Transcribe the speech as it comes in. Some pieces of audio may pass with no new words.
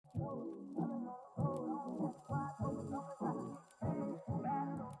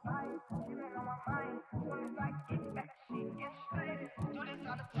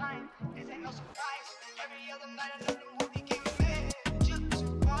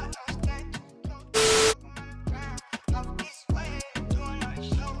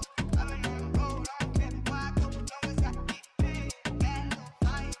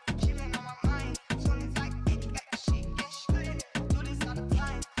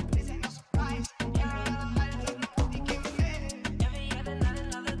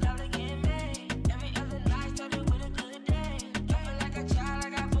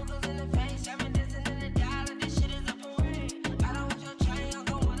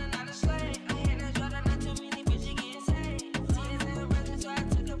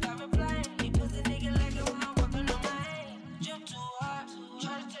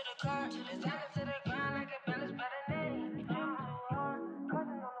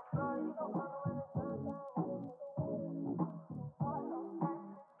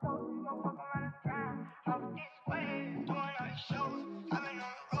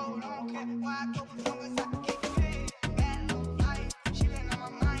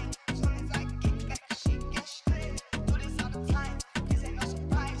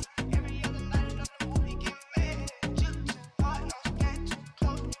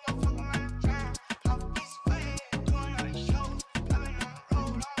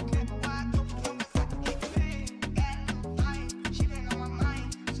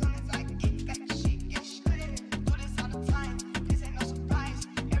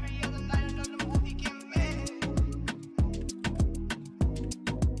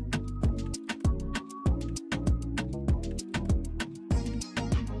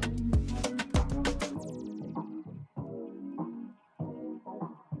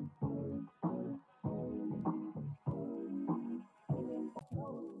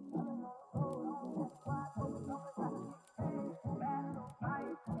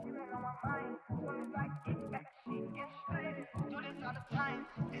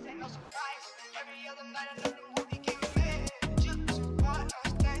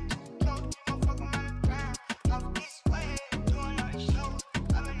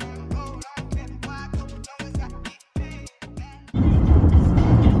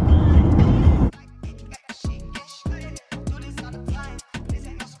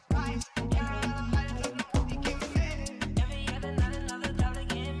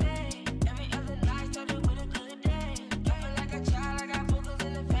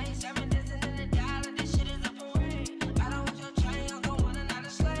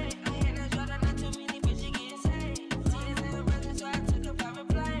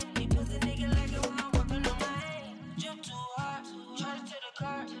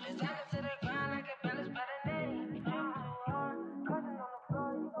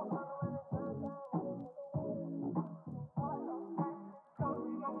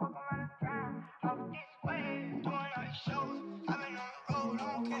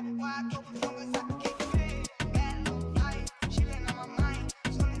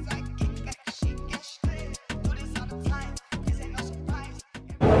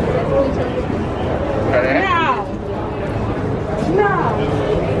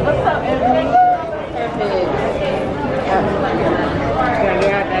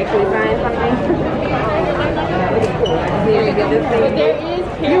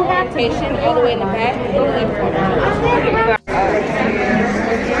Rotation all the way in the back.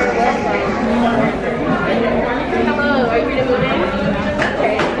 Hello, are you ready to move in?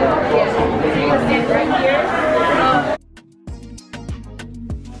 Okay. Yeah. So you can stand right here.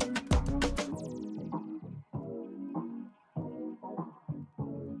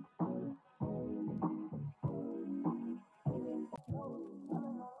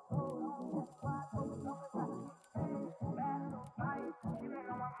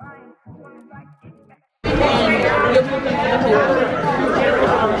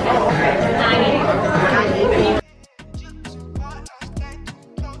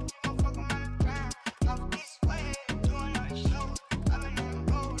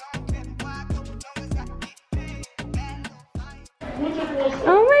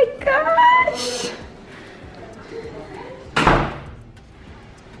 Oh my gosh!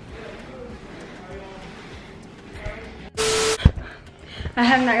 I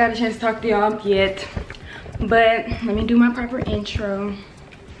have not got a chance to talk to y'all yet, but let me do my proper intro.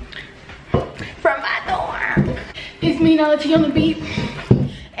 From my dorm, it's me, nylahT on the beat,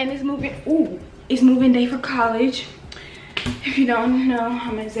 and it's moving. Ooh, it's moving day for college. If you don't know,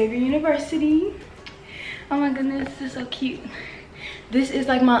 I'm at Xavier University. Oh my goodness, this is so cute. This is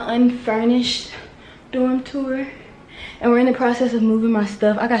like my unfurnished dorm tour, and we're in the process of moving my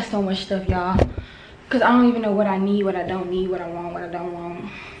stuff. I got so much stuff, y'all, because I don't even know what I need, what I don't need, what I want, what I don't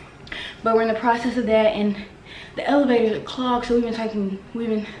want. But we're in the process of that, and the elevators are clogged, so we've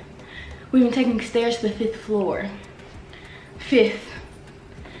been We've been taking stairs to the 5th floor. 5th.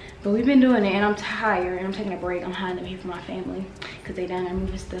 But we've been doing it and I'm tired and I'm taking a break. I'm hiding up here from my family because they down there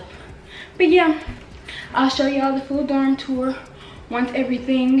moving stuff. But yeah, I'll show y'all the full dorm tour once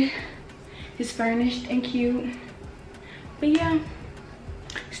everything is furnished and cute. But yeah,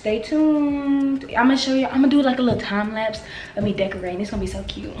 stay tuned. I'm gonna show you, I'm gonna do like a little time lapse of me decorating. It's gonna be so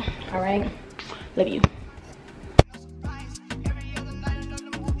cute. All right, love you.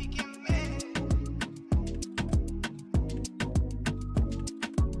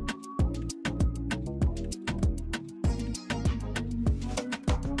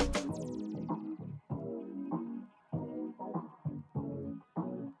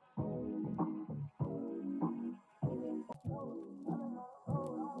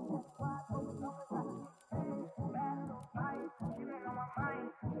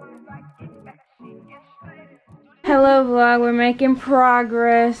 Hello vlog, we're making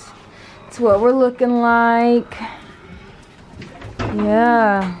progress. It's what we're looking like.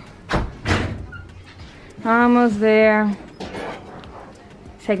 Yeah. Almost there.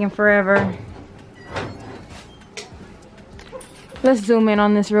 It's taking forever. Let's zoom in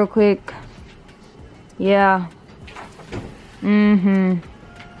on this real quick. Yeah.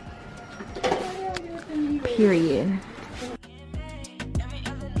 Period.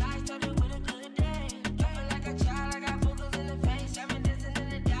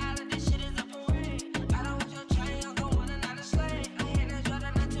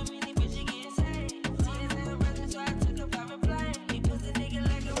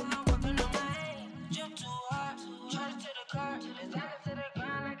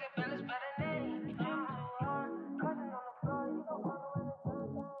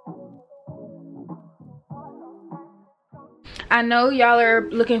 I know y'all are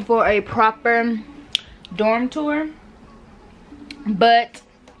looking for a proper dorm tour, but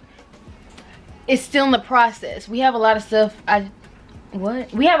it's still in the process. We have a lot of stuff.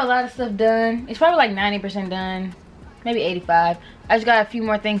 We have a lot of stuff done. It's probably like 90% done, maybe 85. I just got a few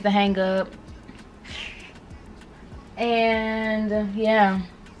more things to hang up. And yeah,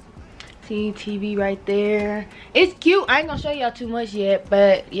 see TV right there. It's cute. I ain't gonna show y'all too much yet,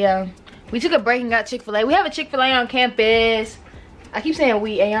 but yeah. We took a break and got Chick-fil-A. We have a Chick-fil-A on campus. I keep saying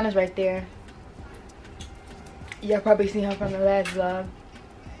we. Ayana's right there. Y'all probably seen her from the last vlog.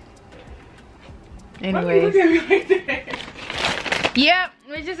 Anyways. Yep,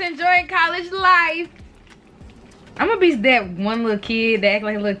 we're just enjoying college life. I'm gonna be that one little kid that act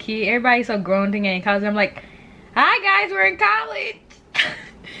like a little kid. Everybody's so grown thinking in college. I'm like, hi guys, we're in college.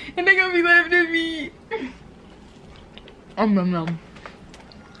 And they're gonna be laughing at me.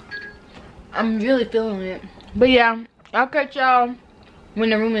 I'm really feeling it. But yeah, I'll catch y'all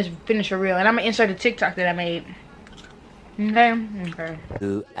when the room is finished for real. And I'm gonna insert a TikTok that I made. Okay? Okay.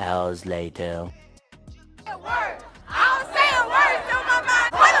 2 hours later.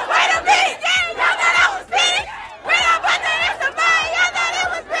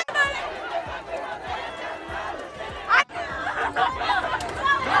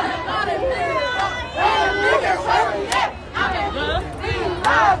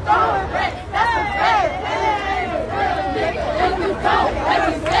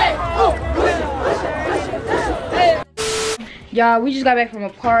 Y'all, we just got back from a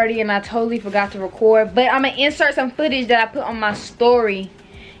party and I totally forgot to record, but I'm gonna insert some footage that I put on my story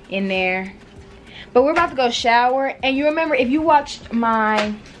in there. But we're about to go shower, and you remember if you watched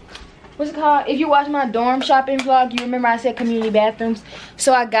my, what's it called? If you watched my dorm shopping vlog, you remember I said community bathrooms.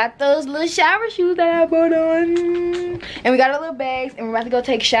 So I got those little shower shoes that I put on, and we got our little bags, and we're about to go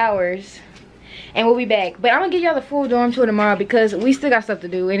take showers. And we'll be back. But I'm gonna give y'all the full dorm tour tomorrow because we still got stuff to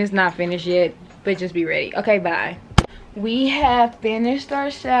do and it's not finished yet. But just be ready. Okay, bye. We have finished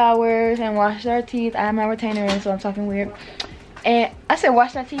our showers and washed our teeth. I have my retainer in, so I'm talking weird. And I said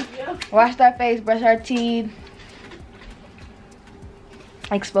wash our teeth. Yeah. Washed our face, brushed our teeth.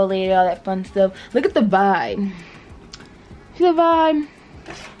 Exfoliated, all that fun stuff. Look at the vibe. See the vibe?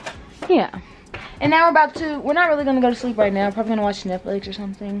 Yeah. And now we're not really gonna go to sleep right now. Probably gonna watch Netflix or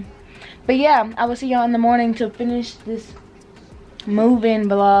something. But yeah, I will see y'all in the morning to finish this move-in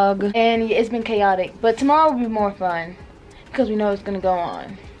vlog. And yeah, it's been chaotic, but tomorrow will be more fun because we know it's gonna go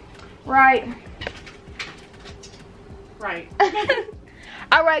on. Right? Right.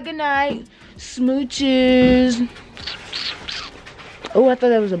 Alright, good night. Smooches. Oh, I thought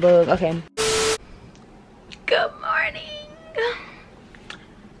that was a bug. Okay. Good morning.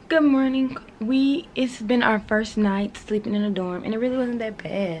 Good morning. It's been our first night sleeping in a dorm, and it really wasn't that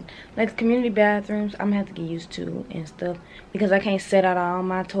bad. Like community bathrooms, I'm gonna have to get used to and stuff because I can't set out all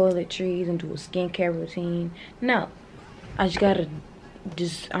my toiletries and do a skincare routine. No, I just gotta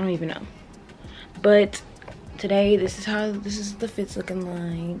I don't even know. But today, this is the fit's looking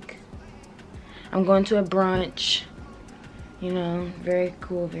like. I'm going to a brunch. You know, very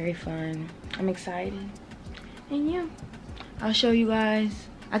cool, very fun. I'm excited. And yeah, I'll show you guys.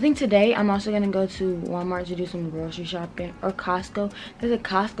 I think today I'm also gonna go to Walmart to do some grocery shopping, or Costco. There's a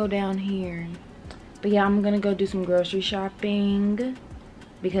Costco down here. But yeah, I'm gonna go do some grocery shopping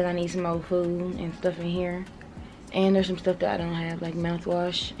because I need some more food and stuff in here. And there's some stuff that I don't have, like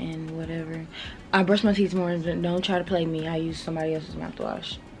mouthwash and whatever. I brush my teeth more. Don't try to play me. I use somebody else's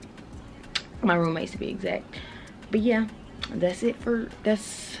mouthwash. My roommates, to be exact. But yeah, that's it for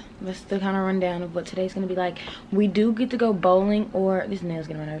that's the kind of rundown of what today's gonna be like. We do get to go bowling, or this nail's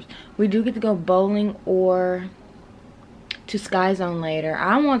getting on my nerves. We do get to go bowling or to Sky Zone later.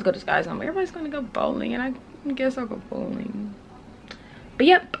 I don't want to go to Sky Zone, but everybody's gonna go bowling, and I guess I'll go bowling. But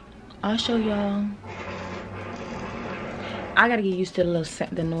yep, I'll show y'all. I gotta get used to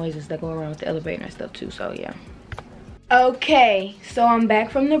the noises that go around with the elevator and stuff too, so yeah. Okay, so I'm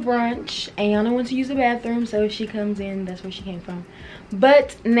back from the brunch. Ayana went to use the bathroom, so if she comes in, that's where she came from.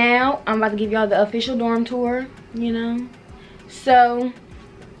 But now I'm about to give y'all the official dorm tour, you know. So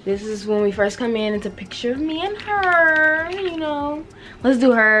this is when we first come in. It's a picture of me and her, you know. Let's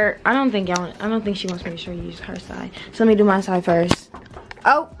do her. I don't think she wants me to show you her side. So let me do my side first.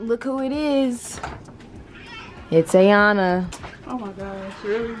 Oh, look who it is. It's Ayana. Oh my gosh,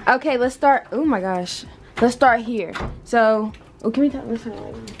 really? Okay, let's start. Oh my gosh. Let's start here. So, oh, can we talk? Let's talk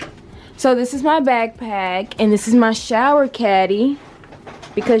like this. So this is my backpack, and this is my shower caddy,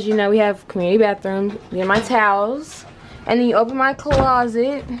 because you know we have community bathrooms. These are my towels, and then you open my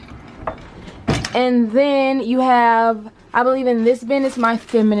closet, and then you have, I believe in this bin, it's my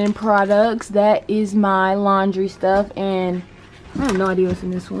feminine products. That is my laundry stuff, and I have no idea what's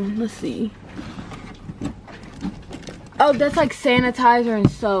in this one. Let's see. Oh, that's like sanitizer and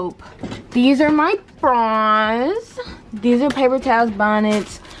soap. These are my bras. These are paper towels,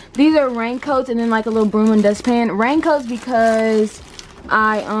 bonnets. These are raincoats, and then like a little broom and dustpan. Raincoats because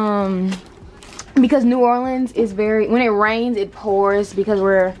because New Orleans is very, when it rains it pours, because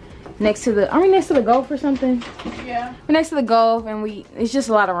we're next to the, are we next to the Gulf or something? Yeah. We're next to the Gulf, and it's just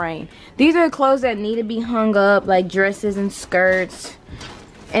a lot of rain. These are clothes that need to be hung up, like dresses and skirts.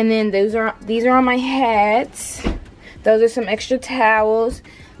 And then these are on my hats. Those are some extra towels.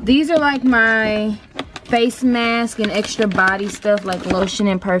 These are like my face mask and extra body stuff, like lotion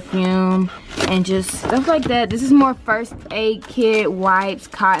and perfume and just stuff like that. This is more first aid kit, wipes,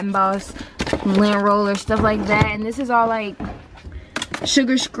 cotton balls, lint roller, stuff like that. And this is all like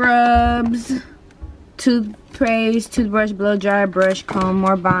sugar scrubs, toothpaste, toothbrush, blow dryer, brush, comb,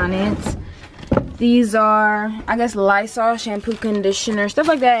 more bonnets. These are, I guess, Lysol, shampoo, conditioner, stuff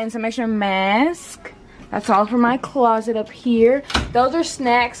like that, and some extra mask. That's all for my closet up here. Those are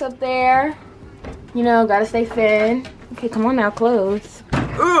snacks up there. You know, gotta stay fed. Okay, come on now, clothes.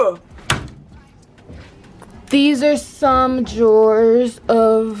 Ugh. These are some drawers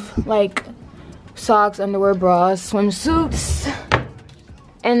of like socks, underwear, bras, swimsuits.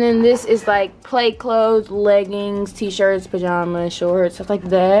 And then this is like play clothes, leggings, t-shirts, pajamas, shorts, stuff like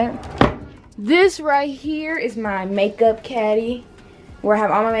that. This right here is my makeup caddy, where I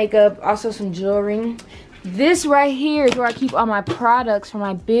have all my makeup, also some jewelry. This right here is where I keep all my products for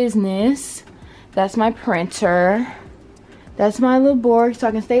my business. That's my printer. That's my little board so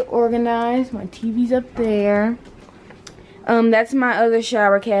I can stay organized. My TV's up there. That's my other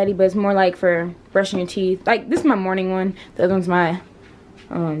shower caddy, but it's more like for brushing your teeth. Like, this is my morning one. The other one's my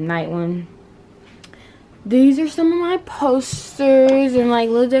night one. These are some of my posters and like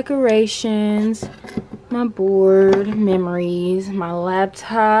little decorations. My board, memories, my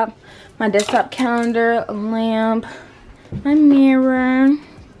laptop, my desktop calendar, a lamp, my mirror,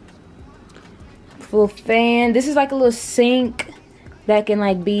 full fan. This is like a little sink that can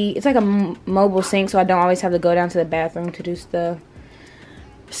like be, it's like a mobile sink, so I don't always have to go down to the bathroom to do stuff.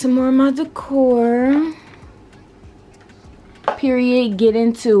 Some more of my decor. Period, get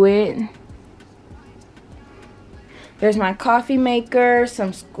into it. There's my coffee maker,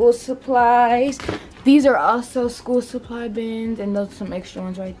 some school supplies. These are also school supply bins, and those are some extra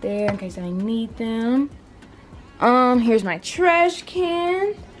ones right there in case I need them. Here's my trash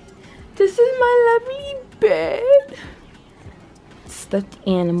can. This is my lovely bed. Stuffed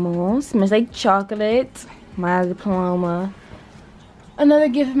animals. Smells like chocolate. My diploma. Another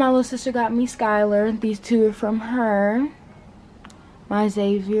gift my little sister got me, Skylar. These two are from her. My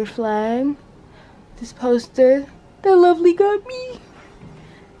Xavier flag. This poster that Lovely got me.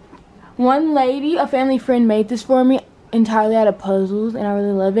 One lady, a family friend, made this for me entirely out of puzzles, and I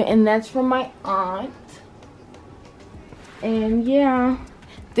really love it. And that's from my aunt. And yeah,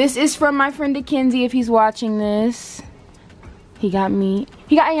 This is from my friend Dickenzie if he's watching this. He got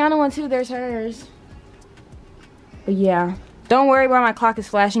Ayana one too, there's hers. But yeah, don't worry why my clock is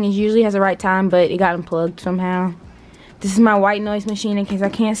flashing. It usually has the right time, but it got unplugged somehow. This is my white noise machine in case I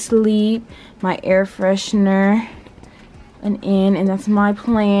can't sleep. My air freshener, and that's my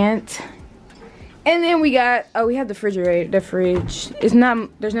plant. And then we got, oh, we have the refrigerator, the fridge. There's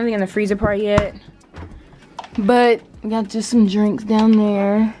nothing in the freezer part yet. But we got just some drinks down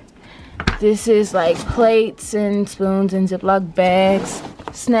there. This is like plates and spoons and Ziploc bags,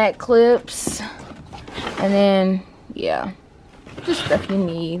 snack clips, and then, yeah, just stuff you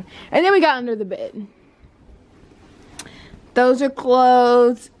need. And then we got under the bed. Those are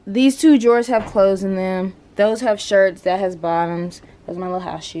clothes. These two drawers have clothes in them. Those have shirts, that has bottoms. Those are my little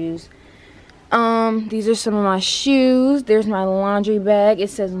house shoes. These are some of my shoes. There's my laundry bag. It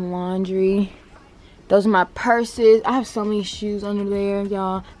says laundry. Those are my purses. I have so many shoes under there,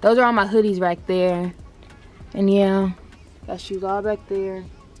 y'all. Those are all my hoodies right there. And yeah, got shoes all back there.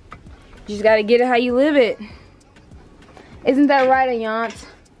 You just gotta get it how you live it. Isn't that right, Ayant?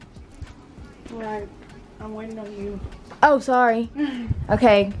 Right. I'm waiting on you. Oh, sorry.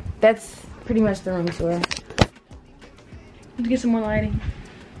 Okay, that's pretty much the room tour. Let's get some more lighting.